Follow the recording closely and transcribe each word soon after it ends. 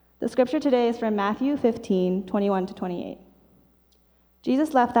The scripture today is from Matthew 15:21-28.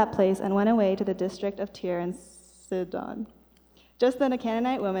 Jesus left that place and went away to the district of Tyre and Sidon. Just then a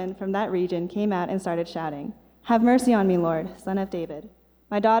Canaanite woman from that region came out and started shouting, "Have mercy on me, Lord, Son of David.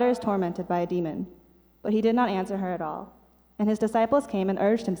 My daughter is tormented by a demon." But he did not answer her at all. And his disciples came and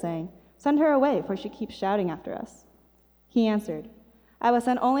urged him, saying, "Send her away, for she keeps shouting after us." He answered, "I was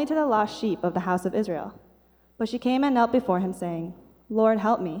sent only to the lost sheep of the house of Israel." But she came and knelt before him, saying, "Lord,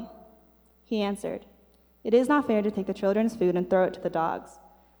 help me." He answered, "It is not fair to take the children's food and throw it to the dogs."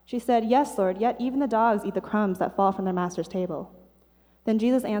 She said, "Yes, Lord, yet even the dogs eat the crumbs that fall from their master's table." Then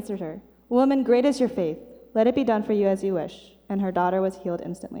Jesus answered her, "Woman, great is your faith. Let it be done for you as you wish." And her daughter was healed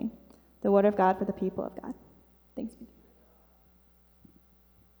instantly. The word of God for the people of God. Thanks be to God.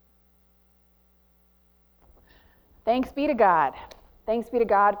 Thanks be to God. Thanks be to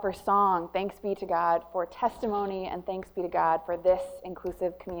God for song. Thanks be to God for testimony. And thanks be to God for this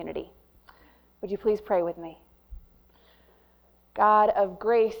inclusive community. Would you please pray with me? God of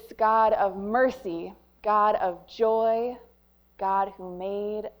grace, God of mercy, God of joy, God who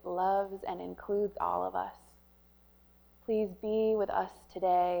made, loves, and includes all of us. Please be with us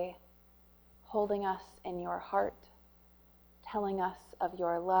today, holding us in your heart, telling us of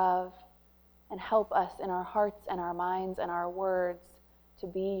your love, and help us in our hearts and our minds and our words to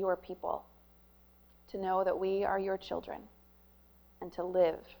be your people, to know that we are your children, and to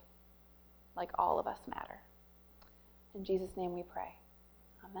live like all of us matter. In Jesus' name we pray.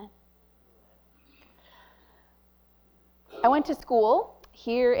 Amen. I went to school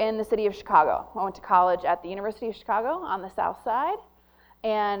here in the city of Chicago. I went to college at the University of Chicago on the south side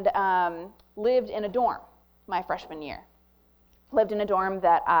and lived in a dorm my freshman year. Lived in a dorm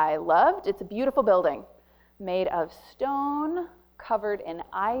that I loved. It's a beautiful building made of stone, covered in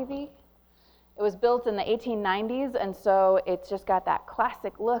ivy. It was built in the 1890s, and so it's just got that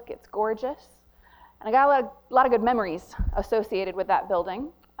classic look. It's gorgeous. And I got a lot of good memories associated with that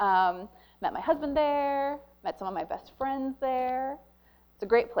building. Met my husband there, met some of my best friends there. It's a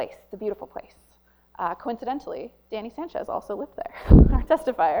great place. It's a beautiful place. Coincidentally, Danny Sanchez also lived there, our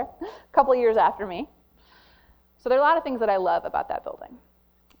testifier, a couple of years after me. So there are a lot of things that I love about that building.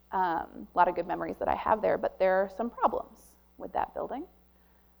 A lot of good memories that I have there, but there are some problems with that building,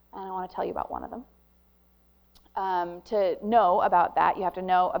 and I want to tell you about one of them. To know about that, you have to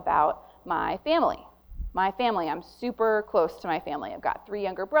know about my family. I'm super close to my family. I've got 3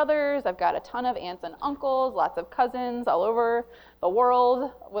 younger brothers. I've got a ton of aunts and uncles, lots of cousins all over the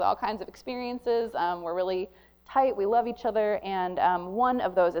world with all kinds of experiences. We're really tight. We love each other. And one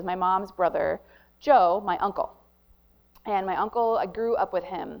of those is my mom's brother, Joe, my uncle. And my uncle, I grew up with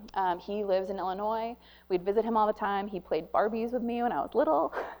him. He lives in Illinois. We'd visit him all the time. He played Barbies with me when I was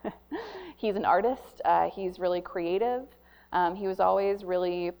little. He's an artist. He's really creative. He was always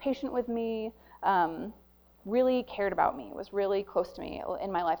really patient with me, really cared about me, was really close to me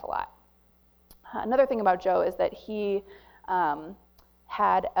in my life a lot. Another thing about Joe is that he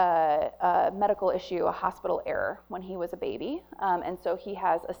had a medical issue, a hospital error when he was a baby, and so he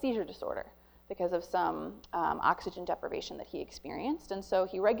has a seizure disorder because of some oxygen deprivation that he experienced. And so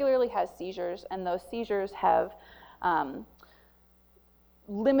he regularly has seizures, and those seizures have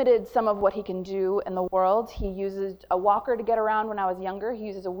limited some of what he can do in the world. He uses a walker to get around when I was younger. He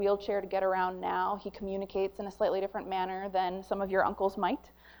uses a wheelchair to get around now. He communicates in a slightly different manner than some of your uncles might.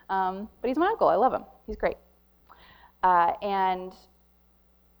 But he's my uncle. I love him. He's great. And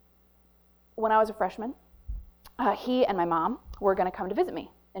when I was a freshman, he and my mom were going to come to visit me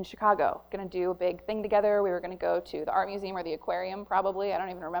in Chicago, going to do a big thing together. We were going to go to the art museum or the aquarium, probably. I don't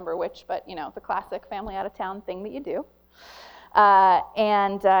even remember which, but the classic family out of town thing that you do.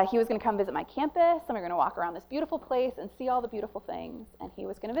 And he was going to come visit my campus, and we were going to walk around this beautiful place and see all the beautiful things, and he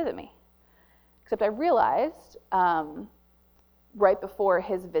was going to visit me. Except I realized right before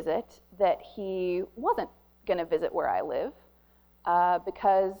his visit that he wasn't going to visit where I live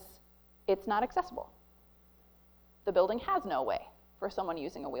because it's not accessible. The building has no way for someone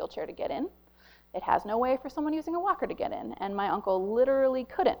using a wheelchair to get in. It has no way for someone using a walker to get in, and my uncle literally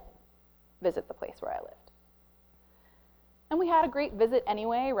couldn't visit the place where I lived. And we had a great visit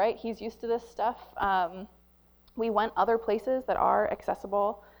anyway, right? He's used to this stuff. We went other places that are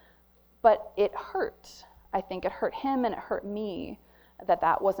accessible, but it hurt. I think it hurt him and it hurt me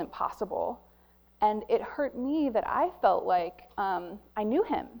that wasn't possible. And it hurt me that I felt like I knew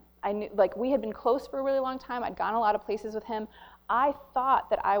him. I knew, like, we had been close for a really long time. I'd gone a lot of places with him. I thought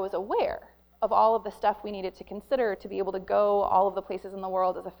that I was aware of all of the stuff we needed to consider to be able to go all of the places in the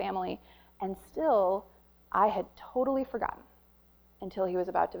world as a family, and still I had totally forgotten until he was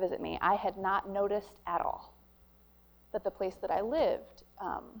about to visit me. I had not noticed at all. that the place that I lived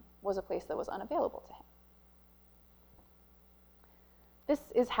was a place that was unavailable to him. This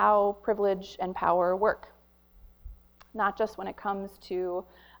is how privilege and power work, not just when it comes to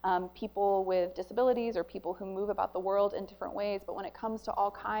people with disabilities or people who move about the world in different ways, but when it comes to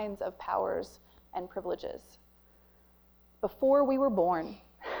all kinds of powers and privileges. Before we were born,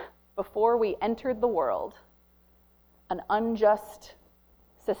 before we entered the world, an unjust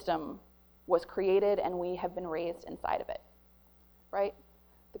system was created and we have been raised inside of it, right?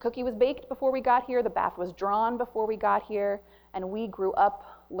 The cookie was baked before we got here, the bath was drawn before we got here, and we grew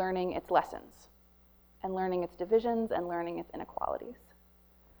up learning its lessons and learning its divisions and learning its inequalities.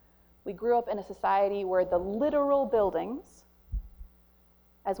 We grew up in a society where the literal buildings,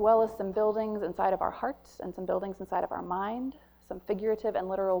 as well as some buildings inside of our hearts and some buildings inside of our mind, some figurative and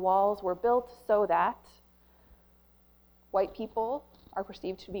literal walls, were built so that white people are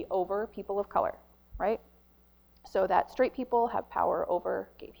perceived to be over people of color, right? So that straight people have power over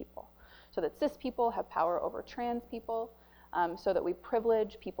gay people, so that cis people have power over trans people, so that we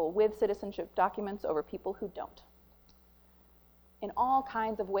privilege people with citizenship documents over people who don't. In all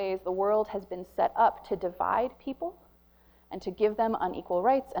kinds of ways, the world has been set up to divide people and to give them unequal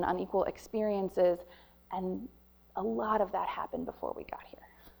rights and unequal experiences, and a lot of that happened before we got here.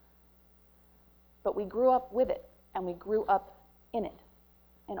 But we grew up with it, and we grew up in it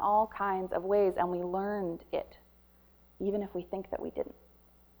in all kinds of ways, and we learned it, even if we think that we didn't.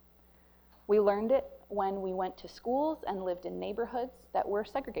 We learned it when we went to schools and lived in neighborhoods that were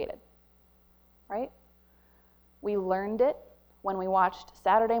segregated, right? We learned it when we watched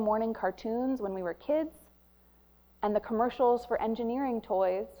Saturday morning cartoons when we were kids, and the commercials for engineering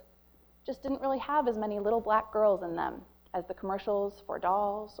toys just didn't really have as many little black girls in them as the commercials for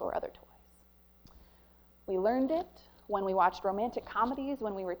dolls or other toys. We learned it when we watched romantic comedies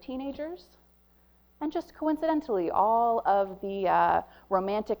when we were teenagers, and just coincidentally, all of the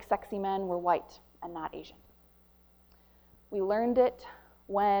romantic sexy men were white and not Asian. We learned it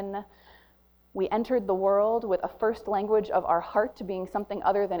when we entered the world with a first language of our heart being something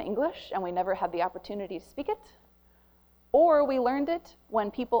other than English, and we never had the opportunity to speak it. Or we learned it when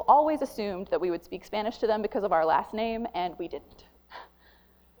people always assumed that we would speak Spanish to them because of our last name, and we didn't.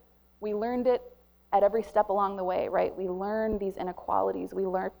 We learned it at every step along the way, right? We learn these inequalities, we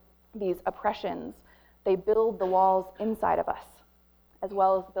learn these oppressions. They build the walls inside of us, as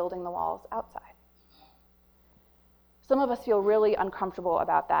well as building the walls outside. Some of us feel really uncomfortable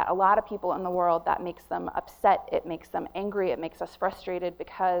about that. A lot of people in the world, that makes them upset, it makes them angry, it makes us frustrated,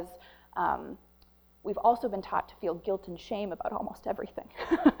 because we've also been taught to feel guilt and shame about almost everything,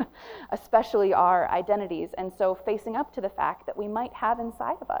 especially our identities. And so facing up to the fact that we might have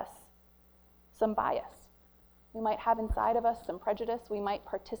inside of us some bias, we might have inside of us some prejudice, we might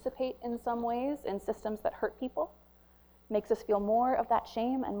participate in some ways in systems that hurt people, makes us feel more of that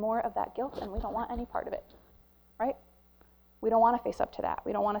shame and more of that guilt, and we don't want any part of it, right? We don't want to face up to that.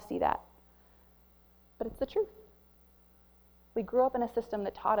 We don't want to see that. But it's the truth. We grew up in a system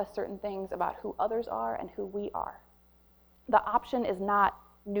that taught us certain things about who others are and who we are. The option is not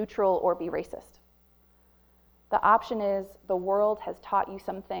neutral or be racist. The option is the world has taught you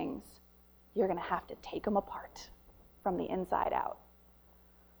some things. You're going to have to take them apart from the inside out.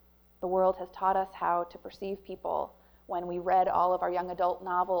 The world has taught us how to perceive people when we read all of our young adult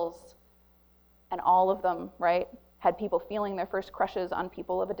novels, and all of them, right, had people feeling their first crushes on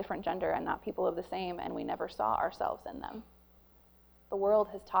people of a different gender and not people of the same, and we never saw ourselves in them. The world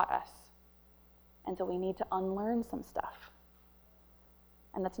has taught us, and so we need to unlearn some stuff.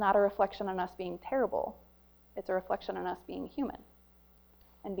 And that's not a reflection on us being terrible. It's a reflection on us being human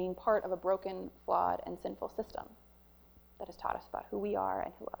and being part of a broken, flawed, and sinful system that has taught us about who we are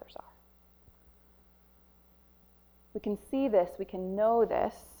and who others are. We can see this, we can know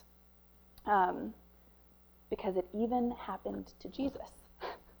this, because it even happened to Jesus.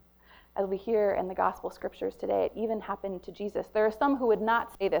 As we hear in the gospel scriptures today, it even happened to Jesus. There are some who would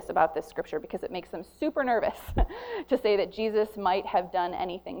not say this about this scripture because it makes them super nervous to say that Jesus might have done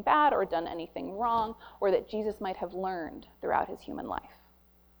anything bad or done anything wrong, or that Jesus might have learned throughout his human life.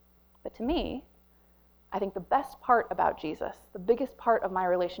 But to me, I think the best part about Jesus, the biggest part of my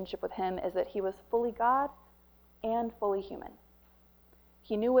relationship with him, is that he was fully God and fully human.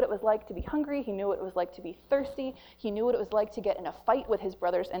 He knew what it was like to be hungry. He knew what it was like to be thirsty. He knew what it was like to get in a fight with his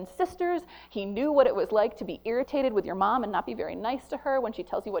brothers and sisters. He knew what it was like to be irritated with your mom and not be very nice to her when she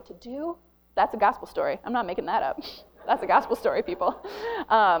tells you what to do. That's a gospel story. I'm not making that up. That's a gospel story, people.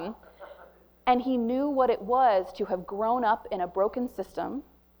 And he knew what it was to have grown up in a broken system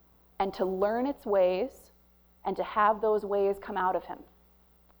and to learn its ways and to have those ways come out of him,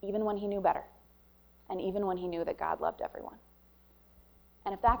 even when he knew better. and even when he knew that God loved everyone.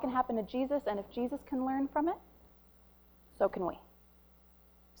 And if that can happen to Jesus, and if Jesus can learn from it, so can we.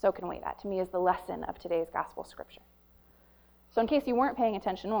 So can we. That, to me, is the lesson of today's gospel scripture. So in case you weren't paying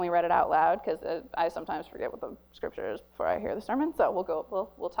attention when we read it out loud, because I sometimes forget what the scripture is before I hear the sermon, so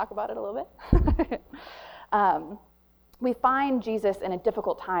we'll talk about it a little bit. We find Jesus in a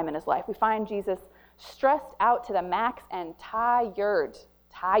difficult time in his life. We find Jesus stressed out to the max and tired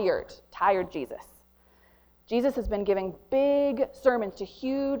Jesus. Jesus has been giving big sermons to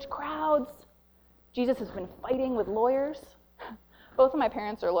huge crowds. Jesus has been fighting with lawyers. Both of my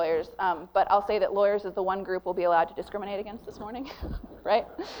parents are lawyers, but I'll say that lawyers is the one group we'll be allowed to discriminate against this morning, right?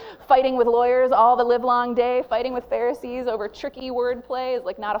 Fighting with lawyers all the livelong day, fighting with Pharisees over tricky wordplay is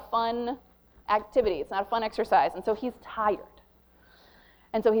like not a fun activity. It's not a fun exercise, and so he's tired.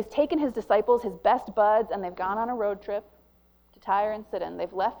 And so he's taken his disciples, his best buds, and they've gone on a road trip to Tyre and Sidon.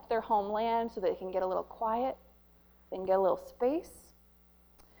 They've left their homeland so they can get a little quiet, they can get a little space.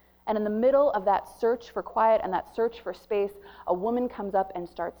 And in the middle of that search for quiet and that search for space, a woman comes up and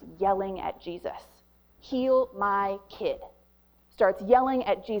starts yelling at Jesus. Heal my kid. Starts yelling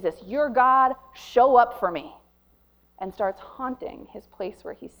at Jesus, "You're God, show up for me." And starts haunting his place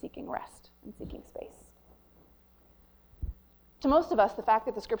where he's seeking rest and seeking space. To most of us, the fact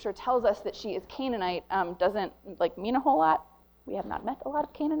that the scripture tells us that she is Canaanite doesn't mean a whole lot. We have not met a lot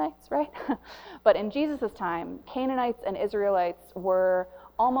of Canaanites, right? But in Jesus' time, Canaanites and Israelites were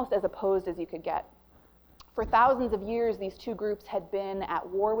almost as opposed as you could get. For thousands of years, these two groups had been at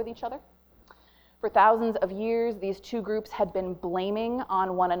war with each other. For thousands of years, these two groups had been blaming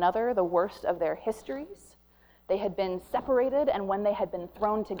on one another the worst of their histories. They had been separated, and when they had been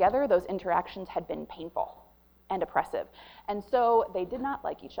thrown together, those interactions had been painful and oppressive. And so they did not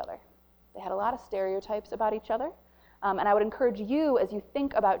like each other. They had a lot of stereotypes about each other. And I would encourage you, as you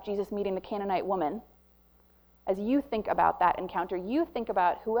think about Jesus meeting the Canaanite woman, as you think about that encounter, you think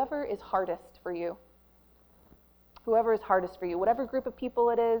about whoever is hardest for you. Whoever is hardest for you, whatever group of people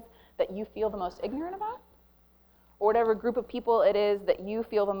it is that you feel the most ignorant about, or whatever group of people it is that you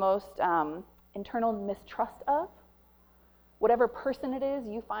feel the most internal mistrust of, whatever person it is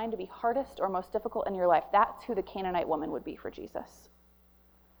you find to be hardest or most difficult in your life, that's who the Canaanite woman would be for Jesus.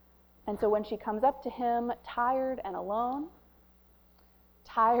 And so when she comes up to him, tired and alone,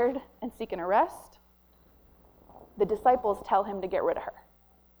 tired and seeking a rest, the disciples tell him to get rid of her,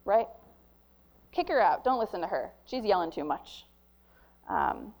 right? Kick her out. Don't listen to her. She's yelling too much.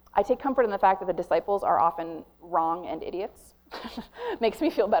 I take comfort in the fact that the disciples are often wrong and idiots. Makes me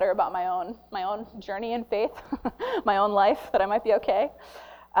feel better about my own journey in faith, my own life, that I might be okay.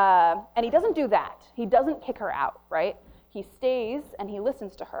 And he doesn't do that. He doesn't kick her out, right? He stays and he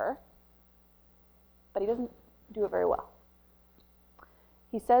listens to her, but he doesn't do it very well.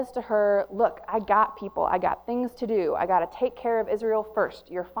 He says to her, "Look, I got people. I got things to do. I got to take care of Israel first.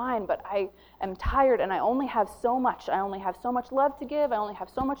 You're fine, but I am tired and I only have so much. I only have so much love to give. I only have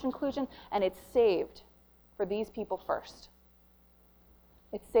so much inclusion, and it's saved for these people first."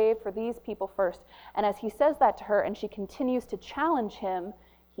 It's saved for these people first. And as he says that to her and she continues to challenge him,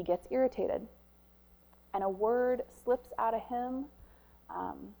 he gets irritated. And a word slips out of him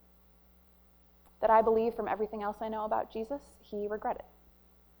that I believe from everything else I know about Jesus, he regretted.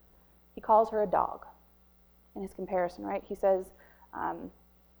 He calls her a dog in his comparison, right? He says,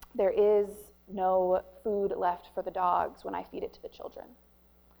 there is no food left for the dogs when I feed it to the children.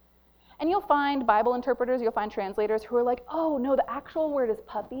 And you'll find Bible interpreters, you'll find translators who are like, oh, no, the actual word is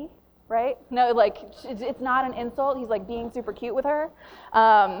puppy, right? No, it's not an insult. He's being super cute with her.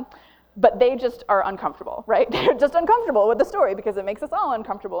 But they just are uncomfortable, right? They're just uncomfortable with the story because it makes us all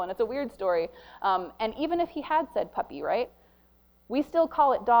uncomfortable, and it's a weird story. And even if he had said puppy, right? We still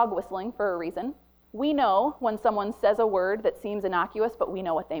call it dog whistling for a reason. We know when someone says a word that seems innocuous, but we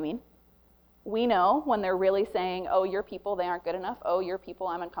know what they mean. We know when they're really saying, oh, your people, they aren't good enough. Oh, your people,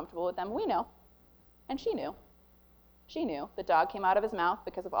 I'm uncomfortable with them. We know. And she knew. She knew. The dog came out of his mouth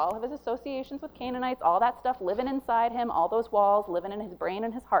because of all of his associations with Canaanites, all that stuff living inside him, all those walls living in his brain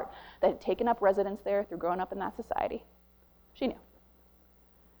and his heart that had taken up residence there through growing up in that society. She knew.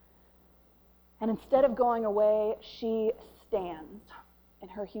 And instead of going away, she stands in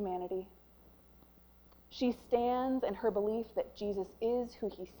her humanity. She stands in her belief that Jesus is who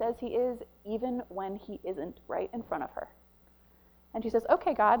he says he is, even when he isn't right in front of her. And she says,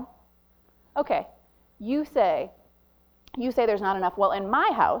 okay, God, okay, you say there's not enough. Well, in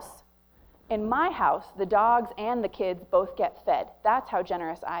my house, the dogs and the kids both get fed. That's how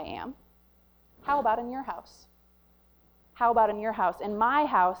generous I am. How about in your house? How about in your house? In my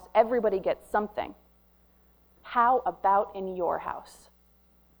house, everybody gets something. How about in your house?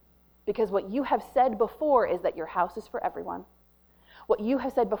 Because what you have said before is that your house is for everyone. What you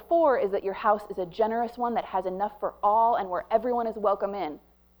have said before is that your house is a generous one that has enough for all and where everyone is welcome in.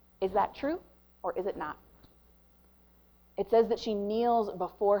 Is that true or is it not? It says that she kneels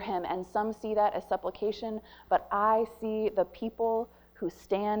before him, and some see that as supplication, but I see the people who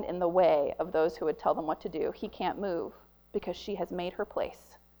stand in the way of those who would tell them what to do. He can't move because she has made her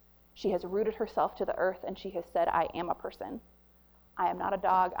place. She has rooted herself to the earth, and she has said, I am a person. I am not a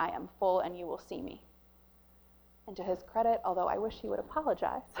dog. I am full, and you will see me. And to his credit, although I wish he would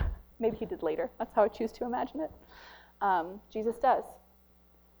apologize, maybe he did later. That's how I choose to imagine it. Jesus does.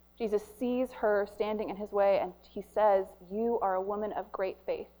 Jesus sees her standing in his way, and he says, you are a woman of great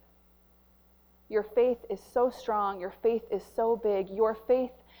faith. Your faith is so strong. Your faith is so big. Your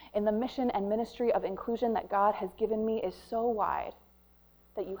faith in the mission and ministry of inclusion that God has given me is so wide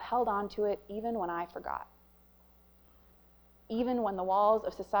that you held on to it even when I forgot. Even when the walls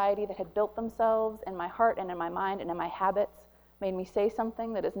of society that had built themselves in my heart and in my mind and in my habits made me say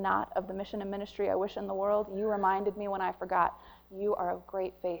something that is not of the mission and ministry I wish in the world, you reminded me when I forgot, you are of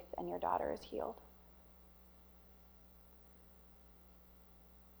great faith and your daughter is healed.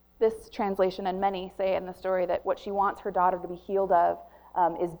 This translation, and many say in the story, that what she wants her daughter to be healed of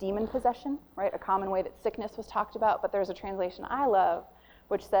is demon possession, right? A common way that sickness was talked about, but there's a translation I love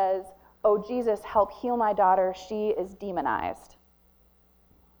which says, oh, Jesus, help heal my daughter, she is demonized.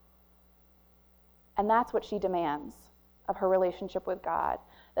 And that's what she demands of her relationship with God,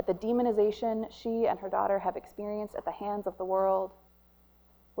 that the demonization she and her daughter have experienced at the hands of the world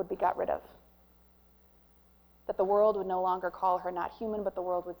would be got rid of. That the world would no longer call her not human, but the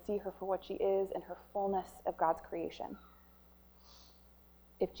world would see her for what she is in her fullness of God's creation.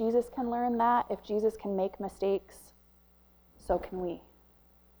 If Jesus can learn that, if Jesus can make mistakes, so can we.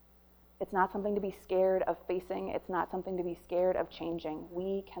 It's not something to be scared of facing. It's not something to be scared of changing.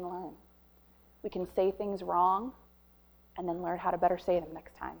 We can learn. We can say things wrong and then learn how to better say them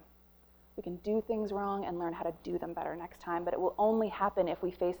next time. We can do things wrong and learn how to do them better next time, but it will only happen if we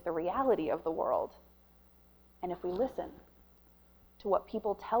face the reality of the world and if we listen to what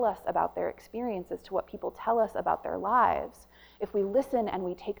people tell us about their experiences, to what people tell us about their lives, if we listen and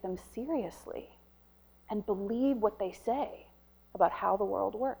we take them seriously and believe what they say about how the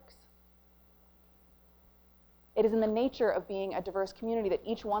world works. It is in the nature of being a diverse community that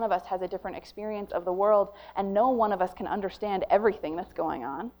each one of us has a different experience of the world, and no one of us can understand everything that's going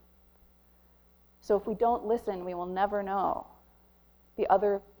on. So if we don't listen, we will never know the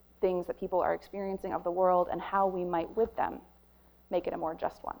other things that people are experiencing of the world and how we might, with them, make it a more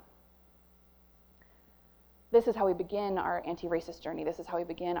just one. This is how we begin our anti-racist journey. This is how we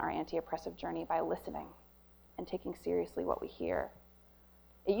begin our anti-oppressive journey, by listening and taking seriously what we hear.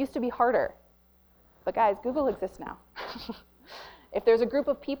 It used to be harder. But guys, Google exists now. If there's a group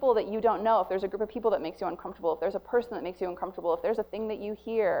of people that you don't know, if there's a group of people that makes you uncomfortable, if there's a person that makes you uncomfortable, if there's a thing that you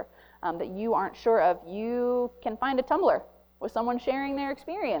hear that you aren't sure of, you can find a Tumblr with someone sharing their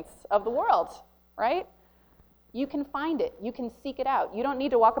experience of the world, right? You can find it. You can seek it out. You don't need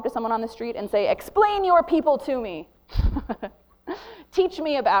to walk up to someone on the street and say, explain your people to me. Teach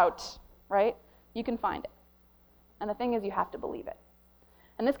me about, right? You can find it. And the thing is, you have to believe it.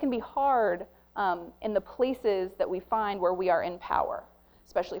 And this can be hard in the places that we find where we are in power,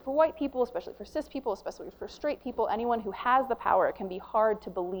 especially for white people, especially for cis people, especially for straight people, anyone who has the power. It can be hard to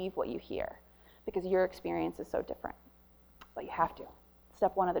believe what you hear because your experience is so different. But you have to.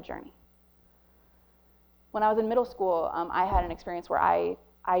 Step one of the journey. When I was in middle school, I had an experience where I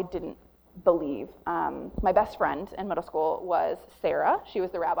didn't believe. My best friend in middle school was Sarah. She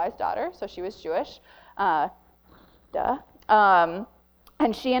was the rabbi's daughter, so she was Jewish. And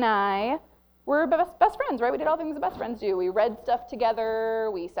she and I were best friends, right? We did all things that best friends do. We read stuff together.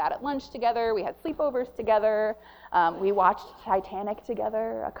 We sat at lunch together. We had sleepovers together. We watched Titanic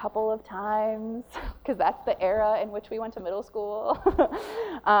together a couple of times because that's the era in which we went to middle school.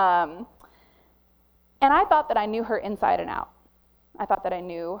 And I thought that I knew her inside and out. I thought that I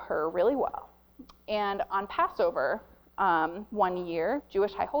knew her really well. And on Passover, one year,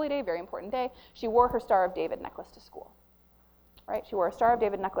 Jewish High Holy Day, very important day, she wore her Star of David necklace to school. Right? She wore a Star of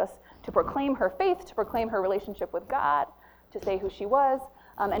David necklace to proclaim her faith, to proclaim her relationship with God, to say who she was.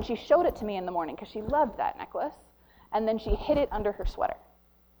 And she showed it to me in the morning because she loved that necklace. And then she hid it under her sweater.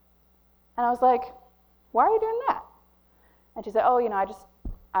 And I was like, why are you doing that? And she said, oh,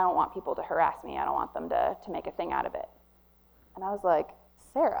 I don't want people to harass me. I don't want them to make a thing out of it. And I was like,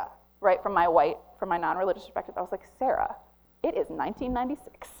 Sarah, right, from my non-religious perspective, I was like, Sarah, it is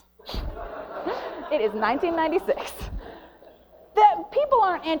 1996. It is 1996. That people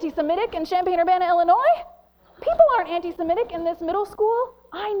aren't anti-Semitic in Champaign-Urbana, Illinois. People aren't anti-Semitic in this middle school.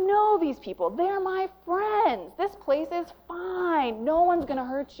 I know these people. They're my friends. This place is fine. No one's going to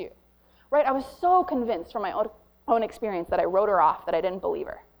hurt you. Right? I was so convinced from my own experience that I wrote her off, that I didn't believe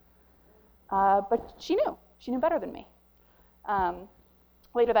her. But she knew. She knew better than me.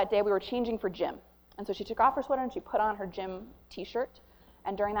 Later that day, we were changing for gym. And so she took off her sweater and she put on her gym t-shirt.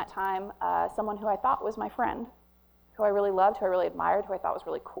 And during that time, someone who I thought was my friend, who I really loved, who I really admired, who I thought was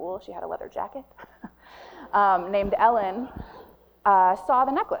really cool, she had a leather jacket, named Ellen, saw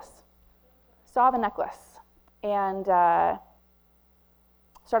the necklace, and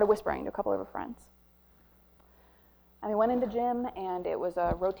started whispering to a couple of her friends. And we went into gym, and it was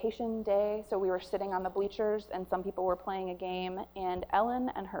a rotation day, so we were sitting on the bleachers, and some people were playing a game, and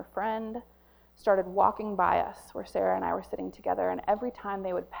Ellen and her friend started walking by us where Sarah and I were sitting together, and every time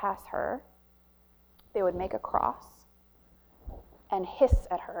they would pass her, they would make a cross and hiss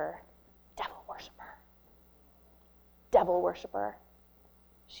at her, "Devil worshiper. Devil worshiper.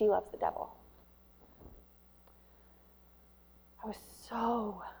 She loves the devil." I was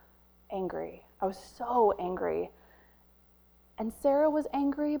so angry. And Sarah was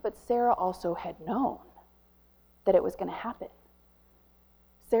angry, but Sarah also had known that it was going to happen.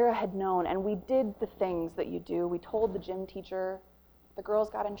 Sarah had known, and we did the things that you do. We told the gym teacher. The girls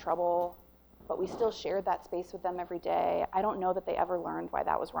got in trouble, but we still shared that space with them every day. I don't know that they ever learned why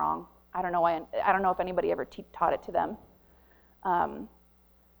that was wrong. I don't know if anybody ever taught it to them. And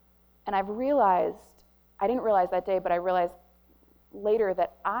I've realized, I didn't realize that day, but I realized later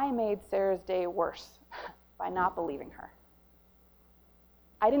that I made Sarah's day worse by not believing her.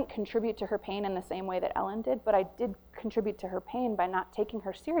 I didn't contribute to her pain in the same way that Ellen did, but I did contribute to her pain by not taking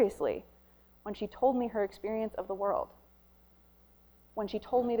her seriously when she told me her experience of the world, when she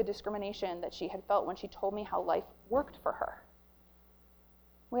told me the discrimination that she had felt, when she told me how life worked for her.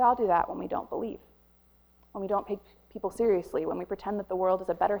 We all do that when we don't believe, when we don't take people seriously, when we pretend that the world is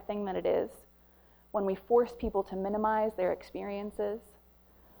a better thing than it is, when we force people to minimize their experiences,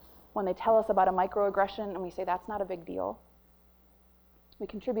 when they tell us about a microaggression and we say that's not a big deal. We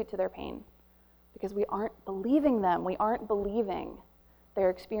contribute to their pain because we aren't believing them. We aren't believing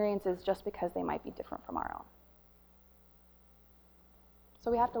their experiences just because they might be different from our own. So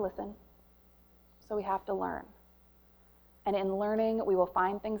we have to listen. So we have to learn. And in learning, we will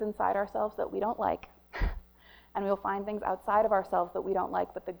find things inside ourselves that we don't like, and we will find things outside of ourselves that we don't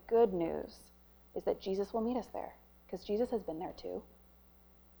like. But the good news is that Jesus will meet us there, because Jesus has been there too.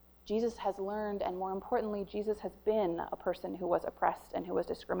 Jesus has learned, and more importantly, Jesus has been a person who was oppressed and who was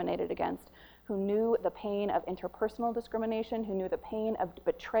discriminated against, who knew the pain of interpersonal discrimination, who knew the pain of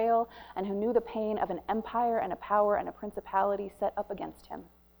betrayal, and who knew the pain of an empire and a power and a principality set up against him.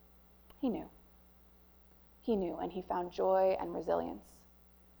 He knew. He knew, and he found joy and resilience.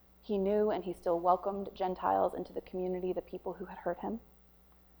 He knew, and he still welcomed Gentiles into the community, the people who had hurt him.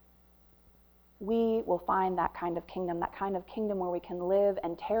 We will find that kind of kingdom where we can live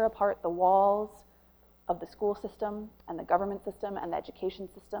and tear apart the walls of the school system and the government system and the education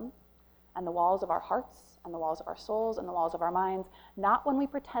system, and the walls of our hearts and the walls of our souls and the walls of our minds, not when we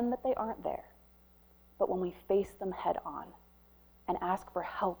pretend that they aren't there, but when we face them head on and ask for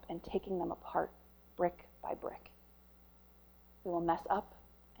help in taking them apart brick by brick. We will mess up,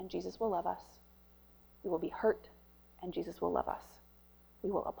 and Jesus will love us. We will be hurt, and Jesus will love us. We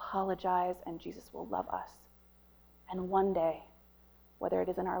will apologize, and Jesus will love us. And one day, whether it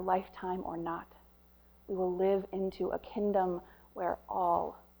is in our lifetime or not, we will live into a kingdom where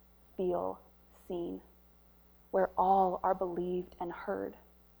all feel seen, where all are believed and heard,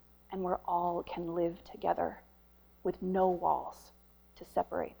 and where all can live together with no walls to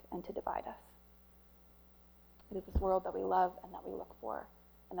separate and to divide us. It is this world that we love and that we look for,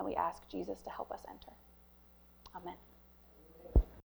 and that we ask Jesus to help us enter. Amen.